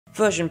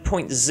Version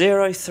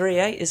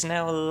 0.038 is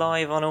now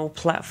live on all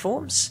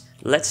platforms.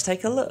 Let's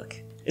take a look.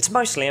 It's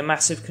mostly a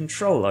massive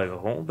control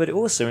overhaul, but it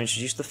also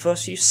introduced the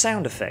first few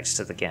sound effects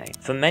to the game,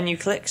 for menu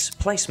clicks,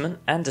 placement,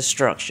 and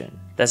destruction.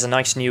 There's a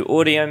nice new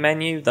audio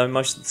menu, though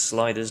most of the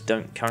sliders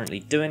don't currently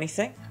do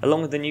anything.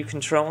 Along with the new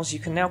controls, you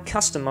can now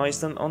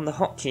customize them on the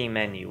hotkey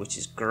menu, which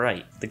is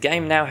great. The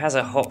game now has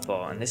a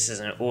hotbar, and this is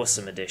an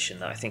awesome addition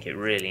that I think it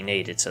really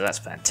needed, so that's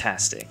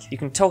fantastic. You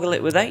can toggle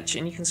it with H,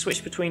 and you can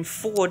switch between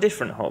 4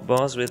 different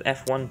hotbars with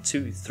F1,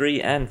 2,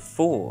 3, and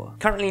 4.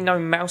 Currently no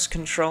mouse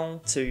control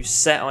to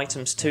set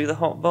items to the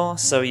hotbar,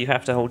 so you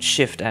have to hold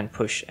shift and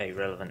push a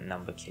relevant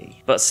number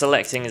key. But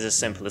selecting is as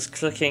simple as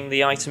clicking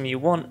the item you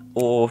want,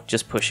 or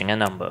just pushing a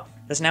number.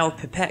 There's now a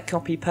pipette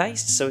copy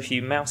paste, so if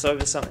you mouse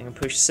over something and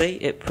push C,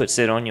 it puts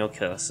it on your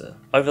cursor.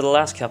 Over the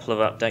last couple of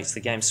updates, the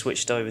game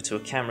switched over to a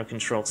camera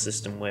control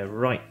system where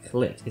right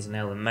click is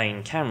now the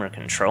main camera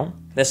control.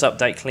 This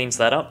update cleans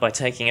that up by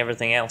taking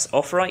everything else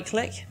off right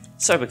click.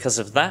 So because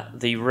of that,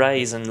 the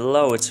raise and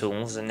lower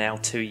tools are now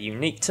 2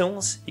 unique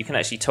tools. You can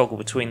actually toggle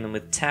between them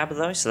with tab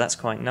though, so that's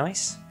quite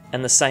nice.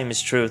 And the same is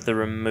true of the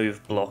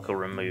remove block or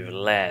remove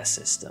layer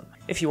system.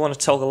 If you want to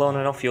toggle on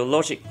and off your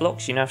logic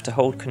blocks, you now have to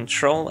hold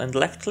Control and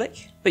left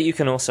click, but you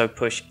can also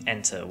push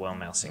enter while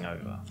mousing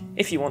over.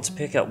 If you want to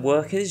pick up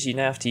workers, you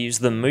now have to use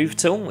the move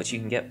tool, which you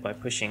can get by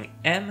pushing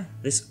M.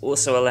 This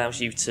also allows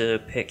you to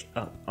pick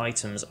up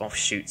items off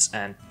chutes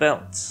and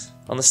belts.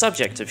 On the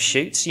subject of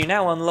chutes, you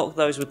now unlock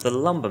those with the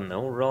lumber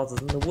mill rather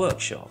than the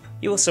workshop.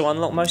 You also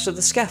unlock most of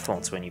the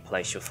scaffolds when you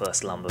place your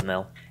first lumber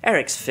mill.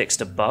 Eric's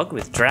fixed a bug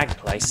with drag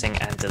placing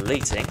and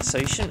deleting, so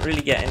you shouldn't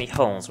really get any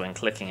holes when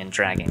clicking and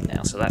dragging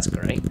now, so that's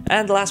great.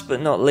 And last but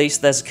not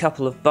least, there's a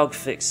couple of bug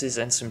fixes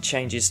and some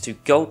changes to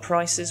gold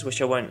prices,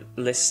 which I won't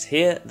list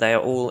here. They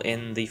are all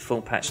in the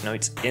full patch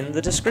notes in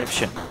the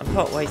description. I'm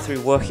partway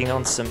through working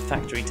on some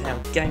Factory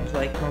Town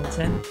gameplay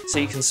content, so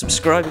you can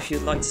subscribe if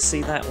you'd like to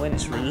see that when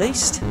it's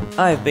released.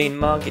 I have been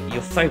Margaret,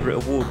 your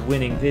favourite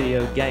award-winning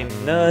video game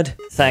nerd.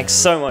 Thanks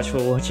so much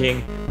for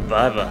watching.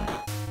 Bye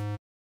bye.